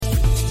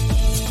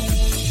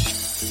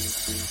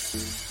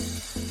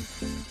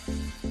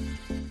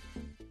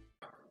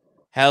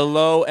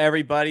Hello,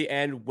 everybody,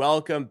 and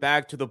welcome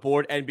back to the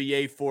Board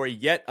NBA for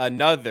yet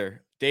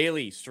another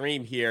daily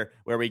stream here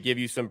where we give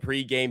you some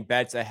pregame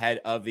bets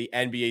ahead of the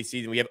NBA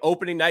season. We have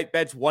opening night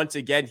bets once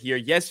again here.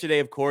 Yesterday,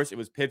 of course, it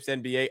was Pips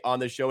NBA on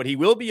the show, and he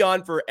will be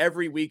on for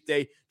every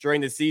weekday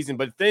during the season.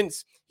 But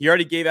since he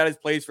already gave out his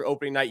plays for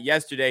opening night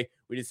yesterday,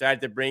 we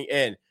decided to bring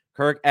in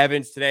Kirk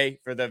Evans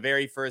today for the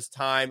very first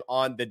time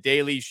on the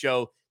daily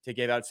show to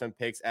give out some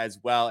picks as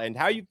well. And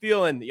how you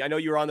feeling? I know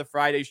you were on the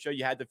Friday show,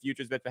 you had the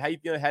futures bet, but how you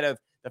feeling ahead of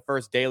the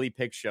first daily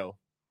pick show?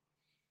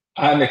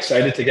 I'm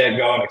excited to get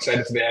going.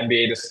 Excited for the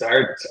NBA to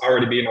start. It's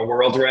already been a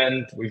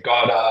whirlwind. We've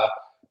got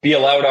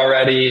Beal out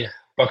already.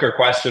 Booker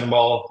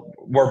questionable.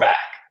 We're back.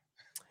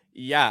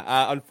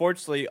 Yeah,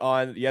 unfortunately,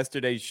 on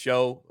yesterday's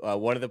show,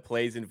 one of the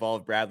plays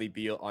involved Bradley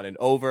Beal on an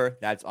over.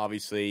 That's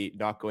obviously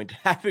not going to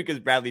happen because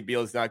Bradley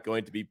Beal is not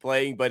going to be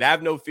playing. But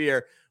have no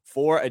fear,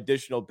 4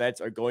 additional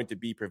bets are going to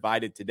be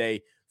provided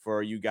today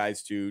for you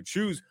guys to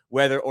choose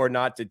whether or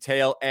not to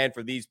tail. And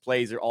for these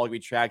plays, they're all going to be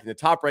tracked in the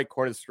top right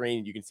corner of the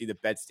screen. You can see the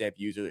bet stamp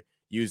user,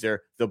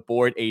 the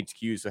board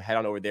HQ. So head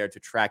on over there to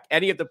track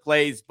any of the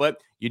plays.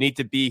 But you need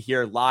to be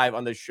here live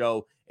on the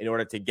show in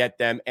order to get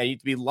them. And you need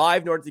to be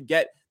live in order to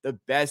get the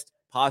best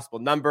possible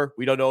number.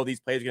 We don't know if these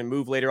plays are going to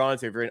move later on.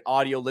 So if you're an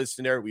audio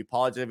listener, we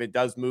apologize if it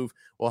does move.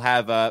 We'll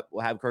have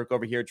Kirk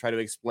over here try to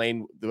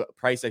explain the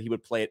price that he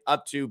would play it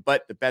up to.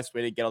 But the best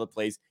way to get all the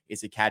plays is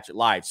to catch it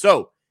live.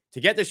 So to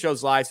get the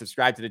shows live,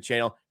 subscribe to the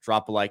channel,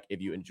 drop a like if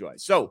you enjoy.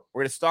 So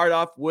we're going to start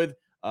off with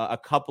a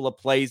couple of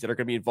plays that are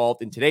going to be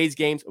involved in today's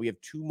games. We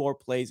have 2 more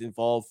plays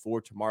involved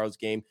for tomorrow's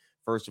game.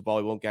 First of all,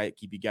 we won't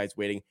keep you guys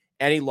waiting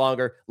any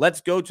longer.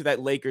 Let's go to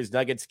that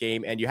Lakers-Nuggets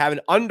game, and you have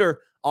an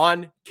under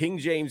on King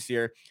James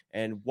here.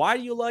 And why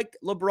do you like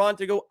LeBron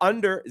to go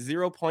under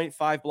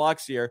 0.5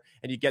 blocks here?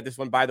 And you get this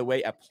one, by the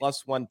way, at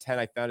plus 110.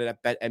 I found it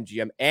at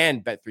BetMGM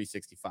and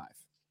Bet365.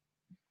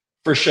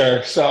 For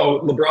sure.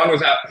 So LeBron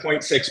was at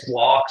 0.6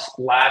 blocks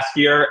last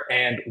year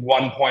and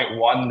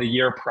 1.1 the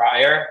year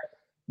prior.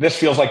 This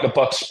feels like the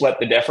Bucks split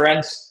the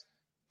difference.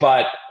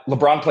 But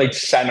LeBron played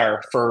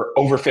center for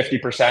over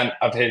 50%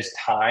 of his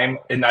time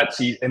in that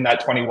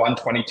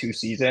 21-22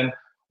 season,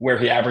 where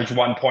he averaged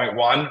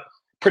 1.1.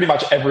 Pretty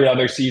much every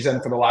other season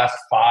for the last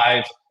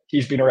 5,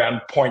 he's been around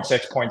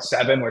 0.6,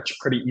 0.7, which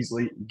pretty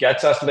easily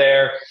gets us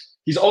there.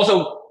 He's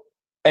also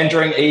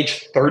entering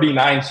age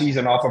 39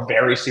 season off a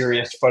very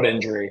serious foot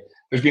injury.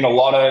 There's been a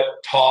lot of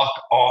talk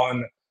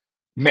on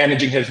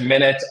managing his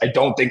minutes. I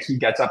don't think he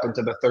gets up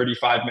into the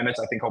 35 minutes.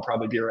 I think he'll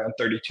probably be around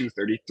 32,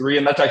 33.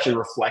 And that's actually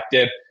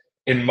reflected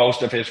in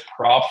most of his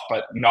props,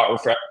 but not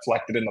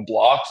reflected in the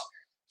blocks.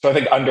 So I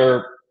think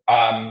under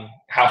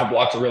half a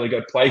block's a really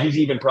good play. He's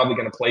even probably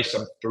going to play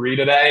some 3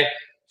 today.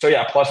 So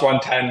yeah, plus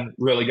 110,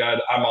 really good.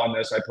 I'm on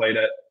this. I played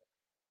it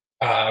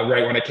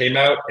right when it came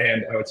out,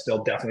 and I would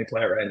still definitely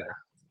play it right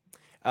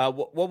now.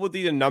 What would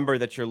be the number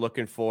that you're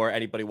looking for?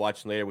 Anybody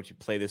watching later, would you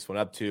play this one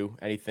up to?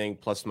 Anything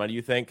plus money,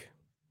 you think?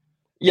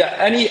 Yeah,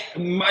 any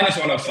minus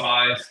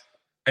 105,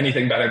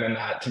 anything better than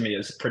that to me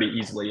is pretty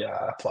easily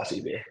plus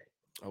EV.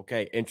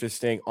 Okay,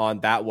 interesting on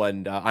that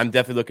one. I'm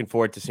definitely looking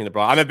forward to seeing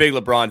LeBron. I'm a big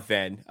LeBron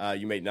fan.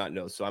 You may not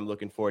know, so I'm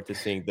looking forward to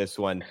seeing this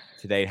one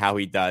today, how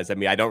he does. I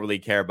mean, I don't really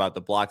care about the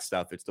block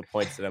stuff. It's the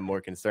points that I'm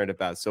more concerned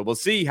about. So we'll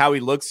see how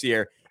he looks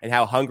here and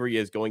how hungry he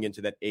is going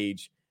into that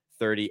age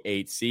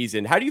 38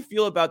 season. How do you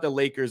feel about the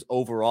Lakers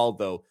overall,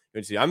 though?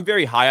 I'm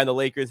very high on the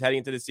Lakers heading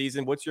into the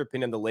season. What's your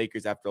opinion on the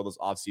Lakers after all those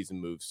offseason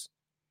moves?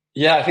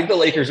 Yeah, I think the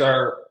Lakers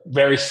are a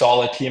very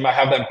solid team. I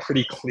have them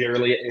pretty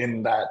clearly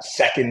in that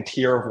second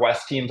tier of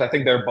West teams. I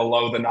think they're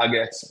below the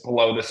Nuggets,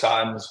 below the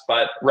Suns,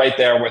 but right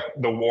there with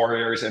the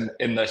Warriors and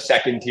in the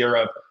second tier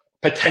of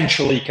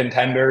potentially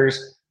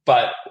contenders,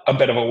 but a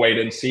bit of a wait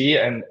and see.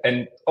 And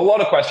a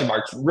lot of question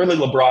marks. Really,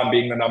 LeBron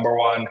being the number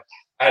one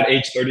at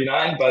age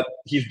 39, but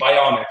he's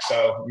bionic,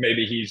 so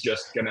maybe he's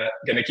just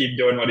gonna keep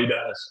doing what he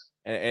does.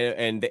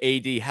 And the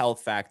AD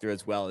health factor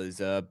as well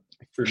is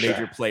For major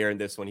sure. player in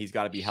this one. He's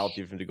got to be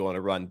healthy for him to go on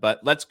a run. But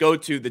let's go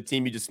to the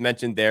team you just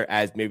mentioned there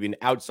as maybe an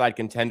outside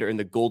contender in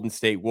the Golden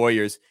State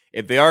Warriors.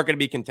 If they are going to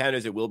be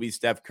contenders, it will be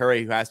Steph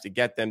Curry who has to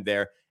get them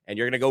there. And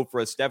you're going to go for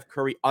a Steph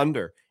Curry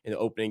under in the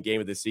opening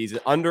game of the season.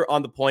 Under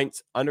on the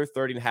points, under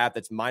 30.5.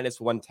 That's minus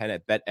 110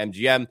 at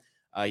BetMGM.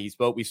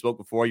 We spoke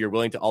before. You're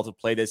willing to also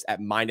play this at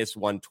minus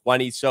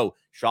 120. So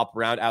shop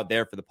around out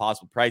there for the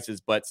possible prices.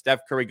 But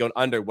Steph Curry going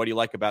under, what do you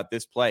like about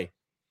this play?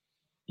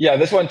 Yeah,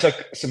 this one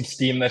took some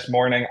steam this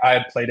morning. I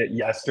had played it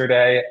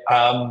yesterday.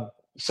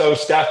 So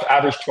Steph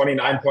averaged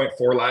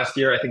 29.4 last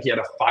year. I think he had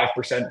a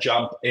 5%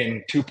 jump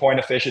in 2-point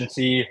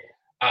efficiency,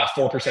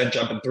 4%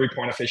 jump in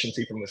 3-point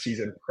efficiency from the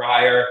season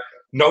prior.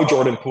 No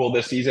Jordan Poole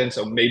this season,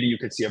 so maybe you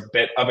could see a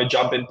bit of a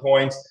jump in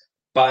points.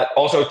 But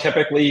also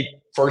typically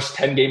first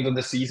 10 games of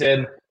the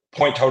season,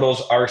 point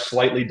totals are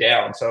slightly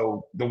down.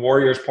 So the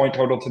Warriors' point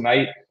total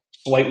tonight,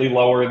 slightly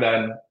lower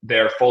than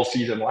their full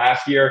season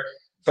last year.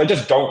 So I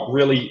just don't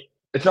really –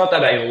 it's not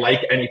that I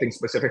like anything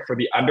specific for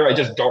the under. I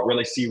just don't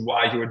really see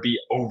why he would be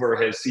over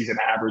his season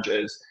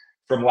averages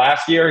from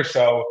last year.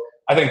 So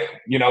I think,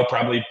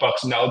 probably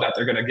books know that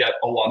they're going to get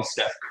a lot of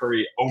Steph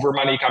Curry over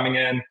money coming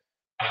in.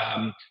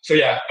 So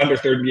yeah, under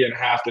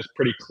 30.5 is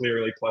pretty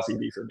clearly plus EV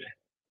for me.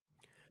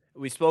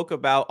 We spoke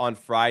about on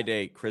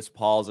Friday Chris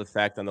Paul's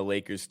effect on the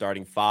Lakers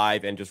starting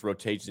five and just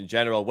rotations in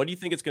general. What do you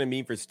think it's going to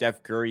mean for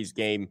Steph Curry's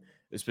game,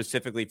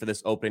 specifically for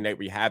this opening night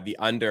where you have the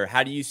under?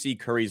 How do you see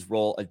Curry's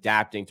role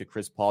adapting to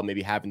Chris Paul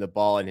maybe having the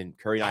ball and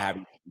Curry not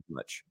having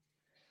much?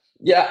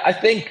 Yeah, I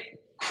think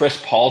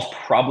Chris Paul's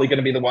probably going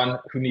to be the one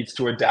who needs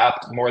to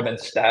adapt more than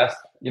Steph.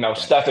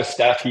 Steph is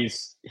Steph.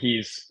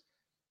 He's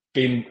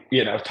been,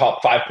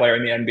 top 5 player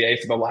in the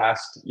NBA for the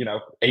last,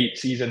 8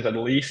 seasons at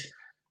least.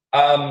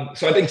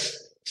 So I think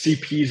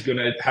CP is going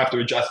to have to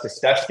adjust to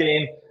Steph's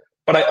game,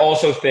 but I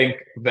also think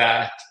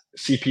that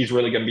CP is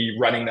really going to be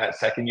running that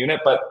second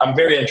unit. But I'm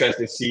very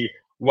interested to see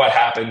what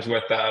happens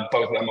with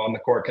both of them on the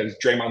court because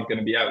Draymond's going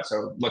to be out,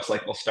 so it looks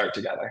like they'll start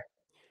together.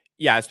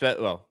 Yeah,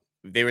 well,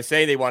 they were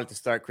saying they wanted to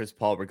start Chris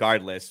Paul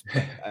regardless.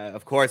 But,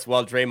 of course,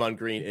 while Draymond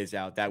Green is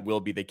out, that will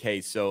be the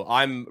case. So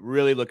I'm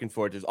really looking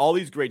forward to all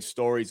these great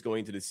stories going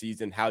into the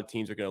season, how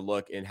teams are going to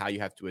look and how you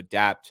have to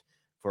adapt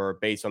for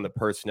based on the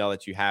personnel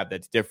that you have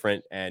that's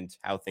different and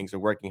how things are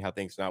working, how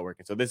things are not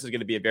working. So this is going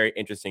to be a very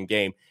interesting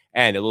game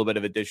and a little bit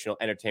of additional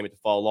entertainment to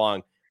follow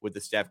along with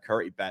the Steph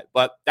Curry bet.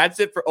 But that's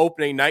it for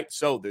opening night.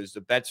 So there's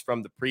the bets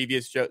from the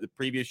previous show. The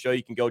previous show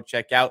you can go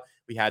check out.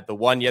 We had the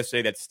one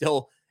yesterday that's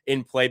still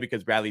in play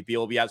because Bradley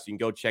Beal will be out, so you can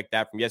go check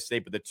that from yesterday,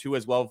 but the 2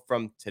 as well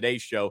from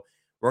today's show.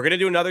 We're going to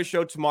do another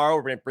show tomorrow.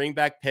 We're going to bring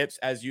back Pips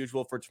as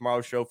usual for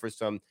tomorrow's show for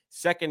some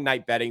second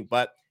night betting,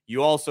 but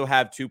you also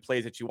have 2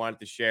 plays that you wanted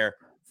to share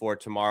for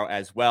tomorrow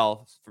as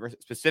well.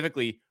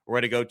 Specifically, we're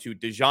going to go to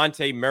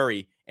DeJounte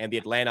Murray and the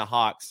Atlanta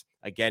Hawks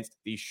against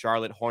the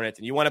Charlotte Hornets,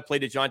 and you want to play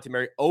DeJounte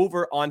Murray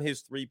over on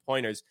his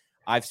 3-pointers.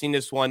 I've seen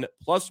this one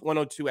plus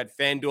 102 at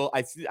FanDuel.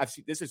 I've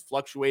seen this has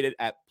fluctuated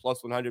at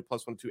plus 100,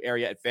 plus 102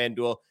 area at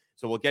FanDuel.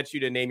 So we'll get you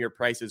to name your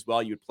price as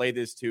well. You'd play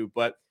this too,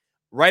 but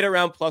right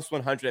around plus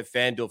 100 at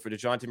FanDuel for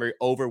DeJounte Murray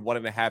over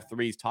 1.5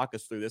 threes. Talk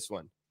us through this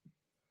one.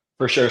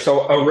 For sure.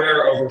 So a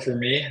rare over for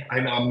me. I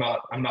know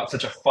I'm not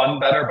such a fun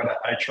bettor, but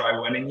I try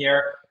winning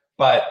here.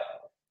 But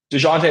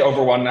DeJounte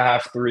over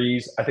 1.5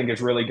 threes, I think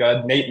is really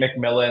good. Nate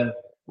McMillan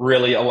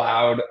really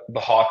allowed the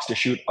Hawks to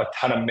shoot a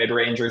ton of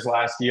mid-rangers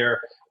last year.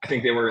 I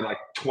think they were like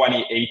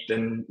 28th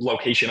in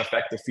location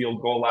effective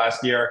field goal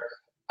last year.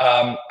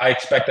 I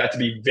expect that to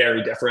be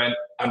very different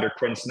under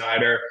Quinn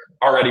Snyder.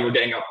 Already we're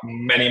getting up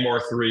many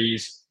more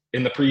threes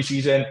in the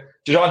preseason.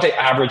 DeJounte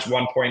averaged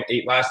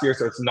 1.8 last year,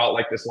 so it's not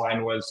like this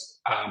line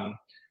was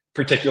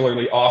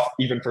particularly off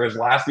even for his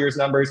last year's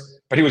numbers,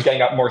 but he was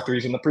getting up more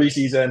threes in the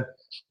preseason.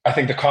 I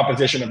think the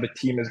composition of the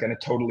team is going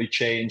to totally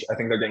change. I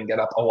think they're going to get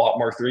up a lot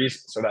more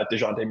threes, so that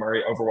DeJounte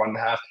Murray over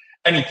 1.5,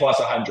 any plus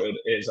 100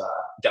 is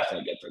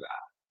definitely good for that.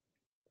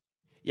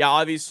 Yeah,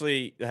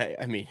 obviously,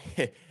 I mean,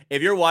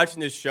 if you're watching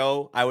this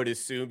show, I would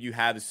assume you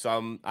have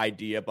some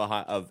idea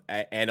of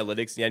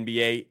analytics in the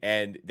NBA,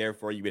 and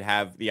therefore you would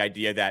have the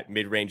idea that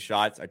mid-range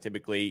shots are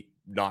typically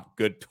not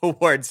good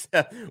towards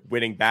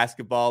winning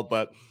basketball.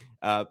 But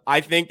I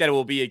think that it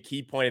will be a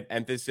key point of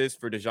emphasis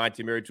for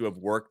DeJounte Murray to have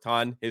worked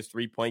on his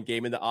 3-point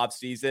game in the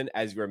offseason,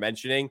 as you were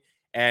mentioning.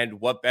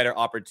 And what better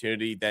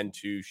opportunity than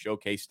to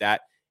showcase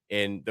that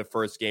in the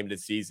first game of the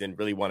season,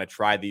 really want to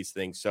try these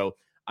things. So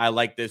I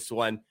like this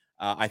one.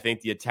 I think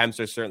the attempts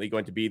are certainly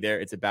going to be there.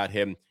 It's about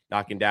him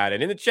knocking down.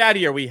 And in the chat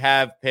here, we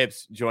have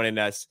Pips joining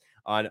us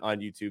on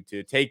YouTube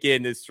to take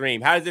in this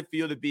stream. How does it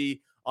feel to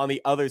be on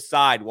the other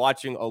side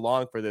watching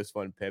along for this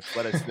one, Pips?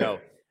 Let us know.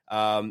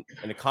 And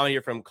a comment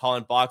here from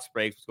Colin Box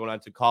Breaks. What's going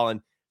on to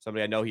Colin?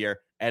 Somebody I know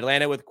here.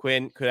 Atlanta with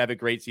Quinn could have a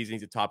great season.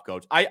 He's a top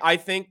coach. I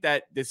think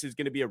that this is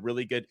going to be a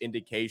really good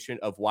indication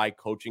of why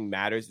coaching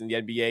matters in the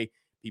NBA.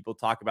 People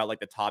talk about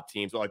like the top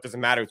teams. Well, it doesn't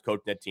matter who's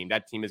coaching that team.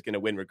 That team is going to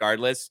win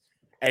regardless.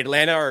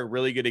 Atlanta are a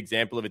really good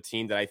example of a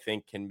team that I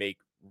think can make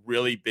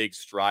really big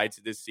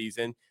strides this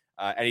season.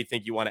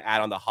 Anything you want to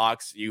add on the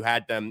Hawks? You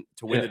had them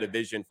to win the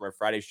division from our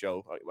Friday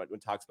show. When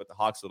talks about the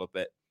Hawks a little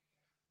bit.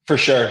 For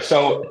sure.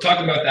 So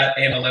talking about that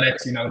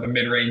analytics, the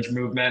mid-range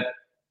movement,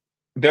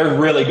 they're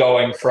really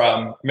going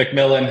from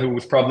McMillan, who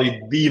was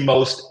probably the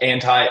most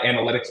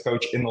anti-analytics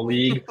coach in the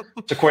league,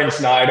 to Quinn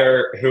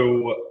Snyder,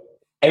 who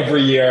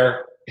every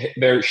year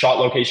their shot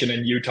location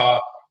in Utah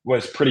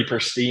was pretty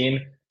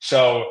pristine.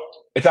 So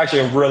it's actually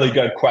a really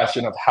good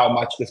question of how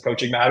much does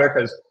coaching matter,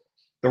 because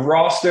the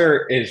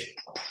roster is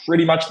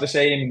pretty much the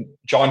same.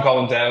 John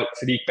Collins out,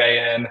 Sadiq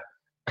Bey in,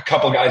 a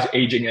couple guys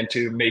aging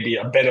into maybe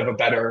a bit of a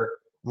better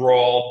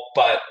role,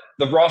 but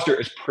the roster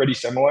is pretty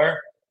similar.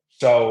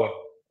 So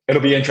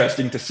it'll be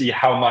interesting to see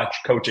how much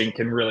coaching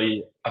can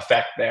really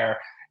affect there.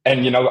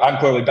 And, I'm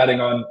clearly betting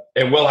on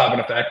it will have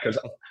an effect because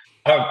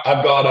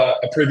I've got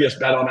a previous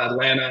bet on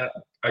Atlanta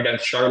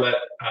against Charlotte.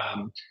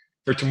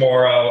 For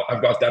tomorrow, I've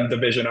got them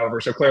division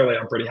over. So clearly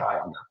I'm pretty high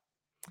on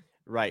them.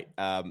 Right.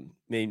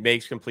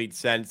 Makes complete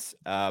sense.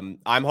 I'm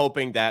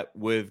hoping that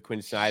with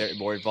Quinn Snyder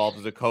more involved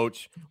as a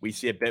coach, we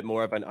see a bit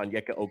more of an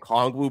Onyeka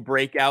Okongwu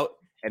breakout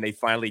and they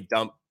finally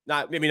dump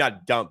maybe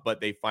not dump,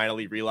 but they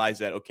finally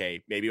realized that,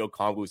 okay, maybe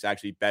Okongwu is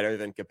actually better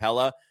than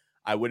Capella.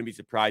 I wouldn't be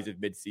surprised if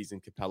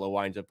midseason Capella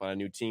winds up on a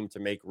new team to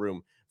make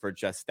room for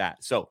just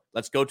that. So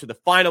let's go to the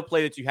final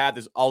play that you have.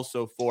 This is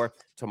also for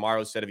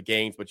tomorrow's set of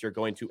games, but you're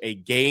going to a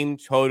game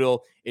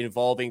total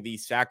involving the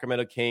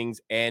Sacramento Kings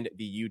and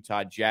the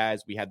Utah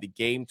Jazz. We have the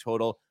game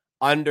total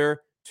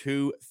under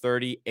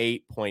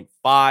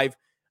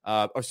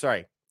 238.5.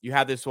 Sorry, you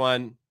have this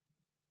one.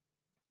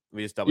 Let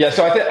me just double check.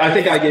 So I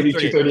think I gave you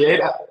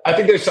 238. I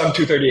think there's some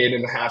 238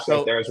 and a half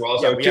right there as well.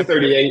 So we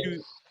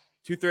 238.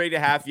 238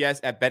 and a half, yes,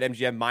 at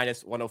BetMGM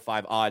minus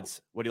 105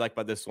 odds. What do you like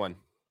about this one?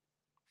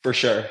 For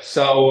sure.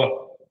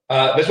 So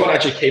this one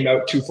actually came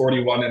out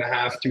 241 and a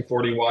half,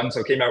 241.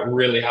 So it came out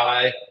really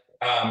high.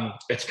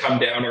 It's come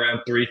down around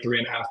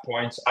 3.5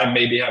 points. I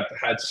maybe have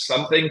had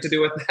something to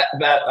do with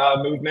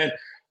that movement,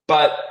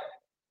 but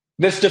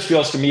this just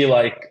feels to me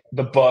like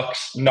the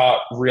books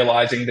not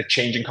realizing the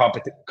changing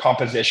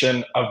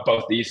composition of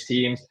both these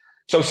teams.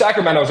 So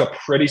Sacramento is a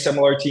pretty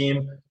similar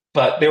team,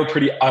 but they were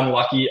pretty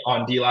unlucky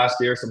on D last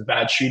year, some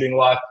bad shooting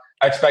luck.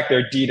 I expect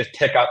their D to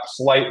tick up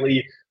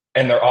slightly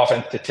and their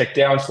offense to tick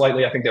down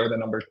slightly. I think they were the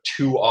number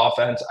 2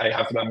 offense. I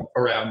have them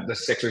around the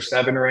 6 or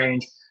 7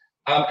 range.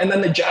 And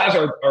then the Jazz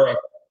are a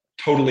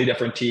totally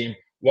different team.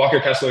 Walker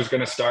Kessler is going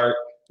to start.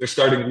 They're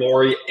starting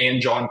Laurie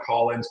and John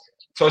Collins.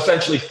 So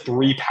essentially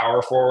 3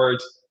 power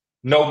forwards,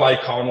 no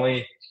Mike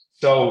Conley.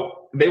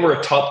 So they were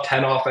a top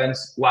 10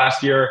 offense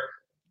last year.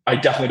 I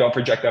definitely don't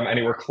project them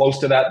anywhere close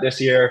to that this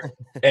year.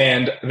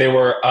 And they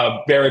were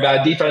a very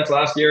bad defense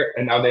last year.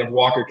 And now they have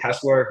Walker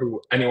Kessler,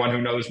 who anyone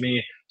who knows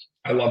me,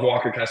 I love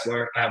Walker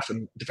Kessler. I have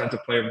some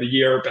defensive player of the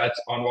year bets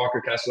on Walker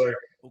Kessler.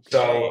 Okay.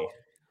 So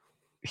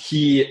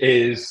he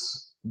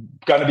is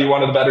going to be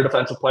one of the better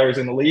defensive players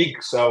in the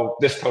league. So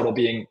this total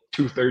being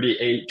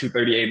 238,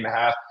 238 and a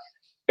half,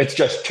 it's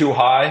just too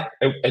high.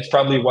 It's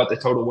probably what the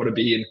total would have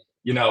been,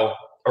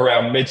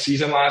 around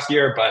midseason last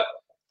year. But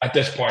at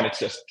this point, it's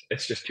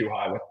just too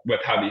high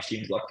with how these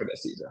teams look for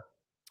this season.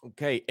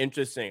 Okay,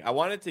 interesting. I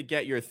wanted to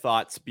get your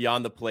thoughts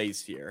beyond the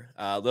plays here.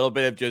 A little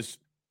bit of just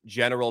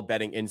general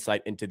betting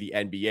insight into the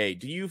NBA.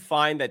 Do you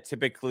find that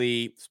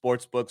typically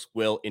sportsbooks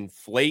will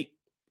inflate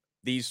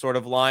these sort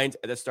of lines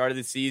at the start of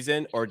the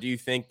season, or do you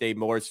think they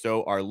more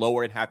so are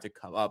lower and have to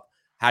come up?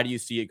 How do you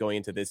see it going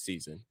into this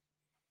season?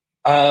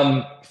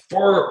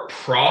 For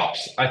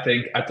props, I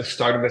think at the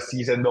start of the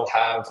season, they'll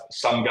have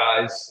some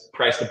guys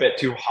priced a bit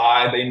too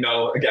high. They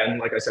know, again,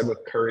 like I said, with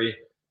Curry,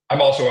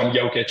 I'm also on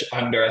Jokic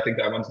under. I think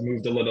that one's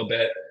moved a little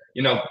bit.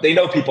 They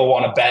know people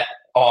want to bet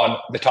on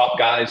the top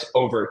guys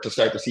over to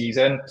start the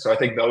season. So I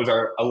think those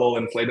are a little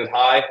inflated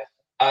high.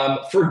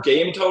 For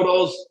game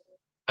totals,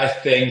 I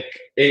think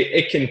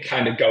it can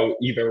kind of go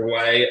either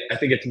way. I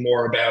think it's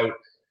more about,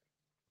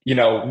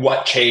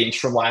 what changed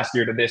from last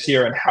year to this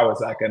year and how is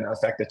that going to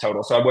affect the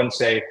total. So I wouldn't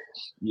say,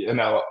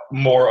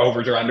 more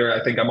overs or under.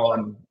 I think I'm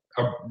on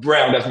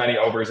around as many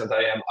overs as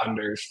I am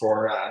unders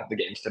for the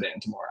games today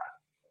and tomorrow.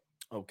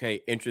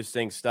 Okay,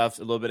 interesting stuff.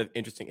 A little bit of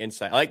interesting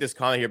insight. I like this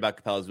comment here about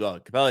Capella as well.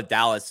 Capella,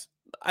 Dallas,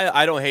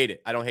 I don't hate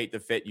it. I don't hate the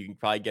fit. You can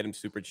probably get him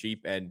super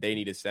cheap, and they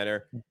need a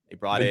center. They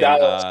brought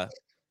in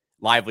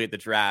Lively at the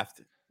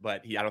draft,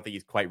 but I don't think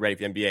he's quite ready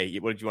for the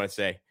NBA. What did you want to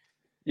say?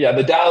 Yeah,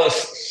 the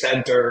Dallas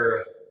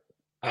center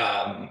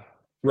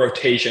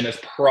rotation is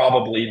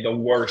probably the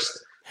worst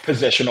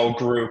positional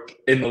group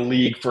in the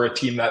league for a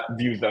team that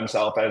views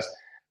themselves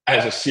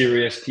as a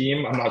serious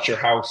team. I'm not sure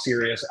how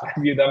serious I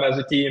view them as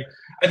a team.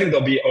 I think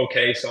they'll be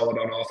okay, solid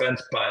on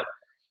offense, but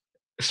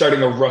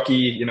starting a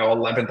rookie,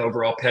 11th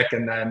overall pick,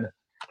 and then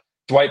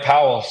Dwight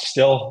Powell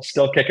still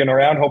kicking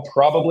around. He'll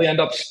probably end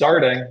up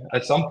starting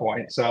at some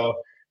point. So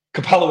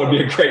Capella would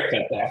be a great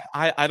fit there.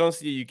 I don't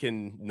see you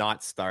can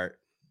not start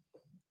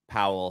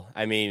Powell.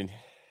 I mean,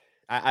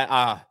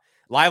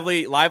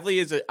 Lively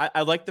is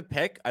I like the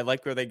pick. I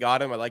like where they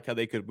got him. I like how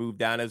they could move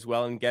down as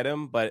well and get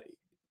him, but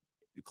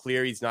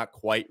clear he's not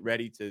quite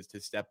ready to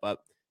step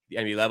up the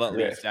NBA level. At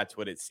least that's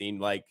what it seemed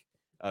like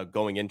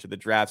going into the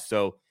draft.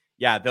 So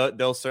yeah,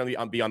 they'll certainly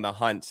be on the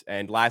hunt.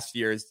 And last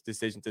year's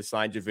decision to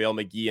sign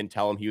JaVale McGee and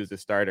tell him he was a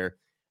starter,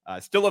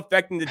 still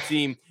affecting the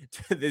team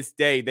to this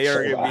day. They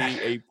are going to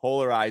be a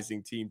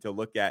polarizing team to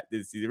look at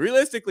this season.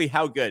 Realistically,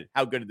 how good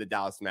are the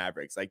Dallas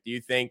Mavericks? Like, do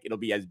you think it'll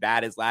be as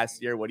bad as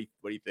last year? What do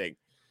you think?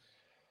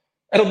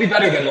 It'll be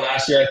better than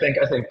last year. I think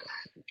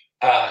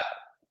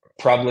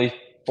probably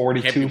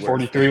 42,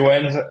 43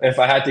 wins, if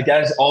I had to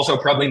guess. Also,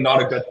 probably not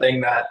a good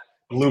thing that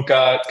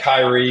Luka,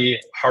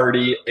 Kyrie,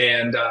 Hardy,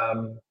 and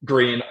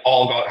Green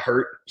all got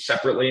hurt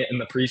separately in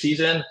the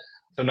preseason.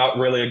 So not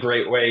really a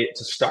great way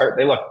to start.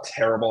 They look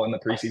terrible in the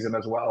preseason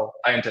as well.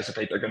 I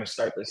anticipate they're going to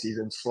start the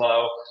season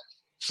slow.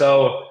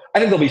 So I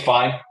think they'll be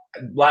fine.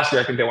 Last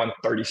year, I think they won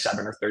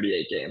 37 or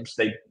 38 games.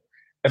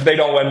 If they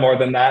don't win more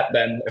than that,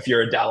 then if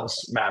you're a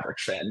Dallas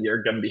Mavericks fan,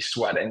 you're going to be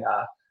sweating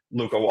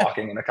Luka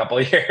walking in a couple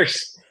of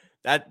years.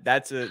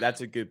 That's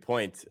a good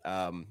point.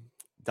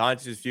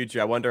 Doncic's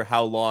future, I wonder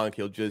how long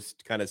he'll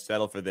just kind of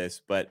settle for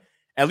this. But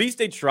At least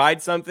they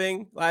tried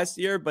something last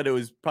year, but it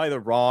was probably the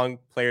wrong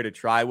player to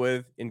try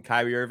with in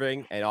Kyrie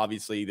Irving. And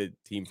obviously the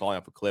team falling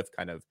off a cliff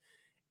kind of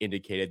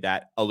indicated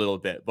that a little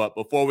bit. But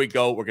before we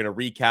go, we're going to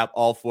recap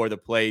all four of the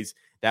plays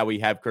that we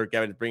have Kirk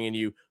Evans bringing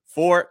you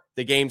for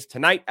the games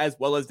tonight as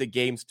well as the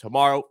games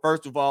tomorrow.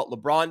 First of all,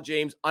 LeBron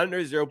James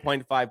under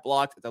 0.5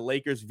 blocks as the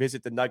Lakers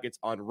visit the Nuggets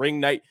on ring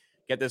night.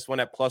 Get this one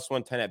at plus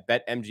 110 at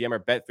BetMGM or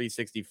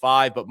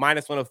Bet365, but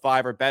minus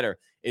 105 or better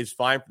is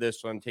fine for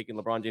this one. I'm taking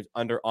LeBron James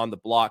under on the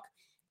block.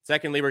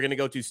 Secondly, we're going to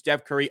go to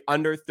Steph Curry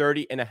under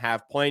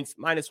 30.5 points.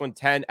 Minus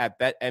 110 at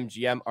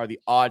BetMGM are the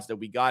odds that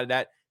we got it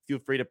at. Feel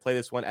free to play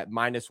this one at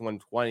minus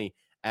 120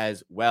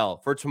 as well.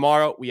 For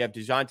tomorrow, we have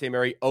DeJounte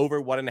Murray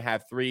over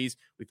 1.5 threes.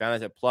 We found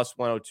this at plus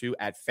 102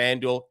 at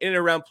FanDuel, in and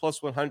around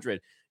plus 100.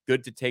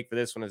 Good to take for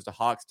this one as the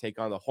Hawks take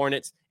on the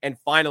Hornets. And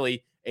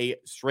finally, a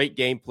straight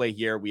gameplay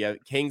here. We have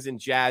Kings and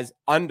Jazz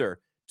under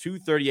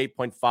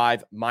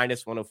 238.5,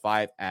 minus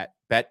 105 at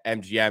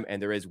BetMGM,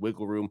 and there is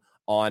wiggle room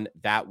on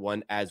that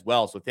one as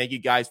well. So thank you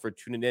guys for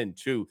tuning in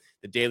to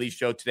the Daily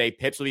Show today.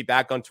 Pips will be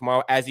back on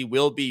tomorrow, as he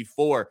will be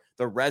for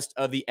the rest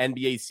of the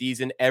NBA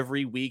season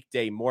every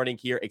weekday morning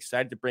here.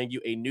 Excited to bring you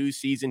a new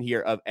season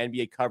here of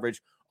NBA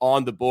coverage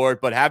on the board.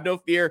 But have no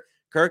fear,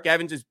 Kirk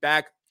Evans is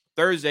back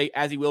Thursday,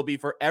 as he will be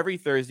for every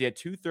Thursday at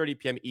 2:30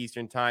 p.m.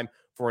 Eastern time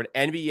for an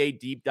NBA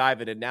deep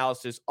dive and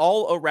analysis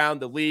all around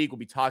the league. We'll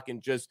be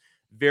talking just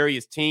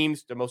various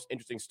teams, the most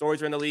interesting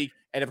stories around the league,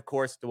 and of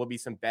course, there will be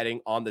some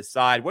betting on the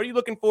side. What are you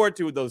looking forward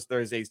to with those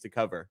Thursdays to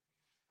cover?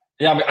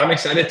 Yeah, I'm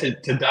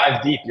excited to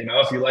dive deep. You know,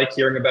 if you like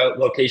hearing about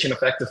location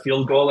effective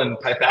field goal and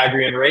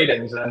Pythagorean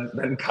ratings,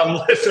 then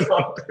come listen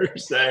on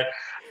Thursday.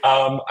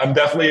 I'm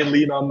definitely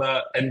lean on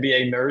the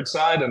NBA nerd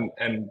side,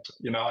 and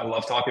you know, I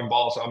love talking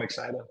ball, so I'm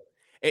excited.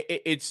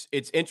 It's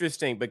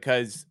interesting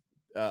because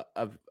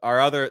of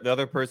the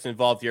other person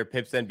involved here,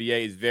 Pips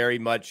NBA, is very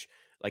much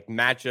like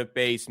matchup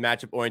based,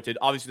 matchup oriented.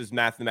 Obviously, there's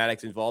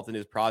mathematics involved in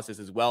his process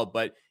as well,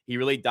 but he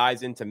really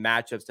dives into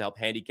matchups to help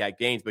handicap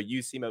games. But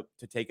you seem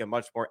to take a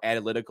much more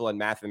analytical and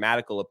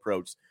mathematical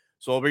approach.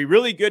 So it'll be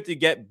really good to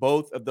get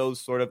both of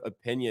those sort of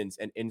opinions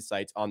and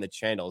insights on the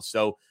channel.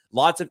 So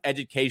lots of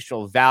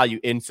educational value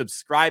in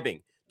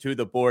subscribing to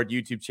the Board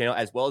YouTube channel,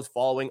 as well as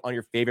following on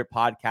your favorite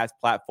podcast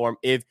platform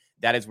if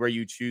that is where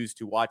you choose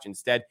to watch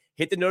instead.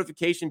 Hit the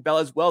notification bell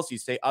as well so you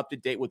stay up to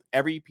date with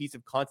every piece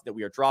of content that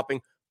we are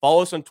dropping.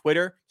 Follow us on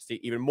Twitter to stay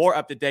even more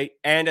up to date.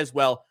 And as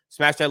well,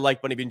 smash that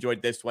like button if you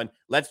enjoyed this one.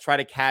 Let's try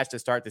to cash to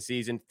start the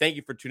season. Thank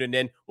you for tuning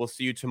in. We'll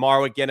see you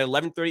tomorrow again at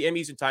 11:30 a.m.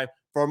 Eastern time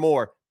for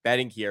more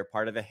betting here,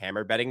 part of the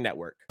Hammer Betting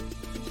Network.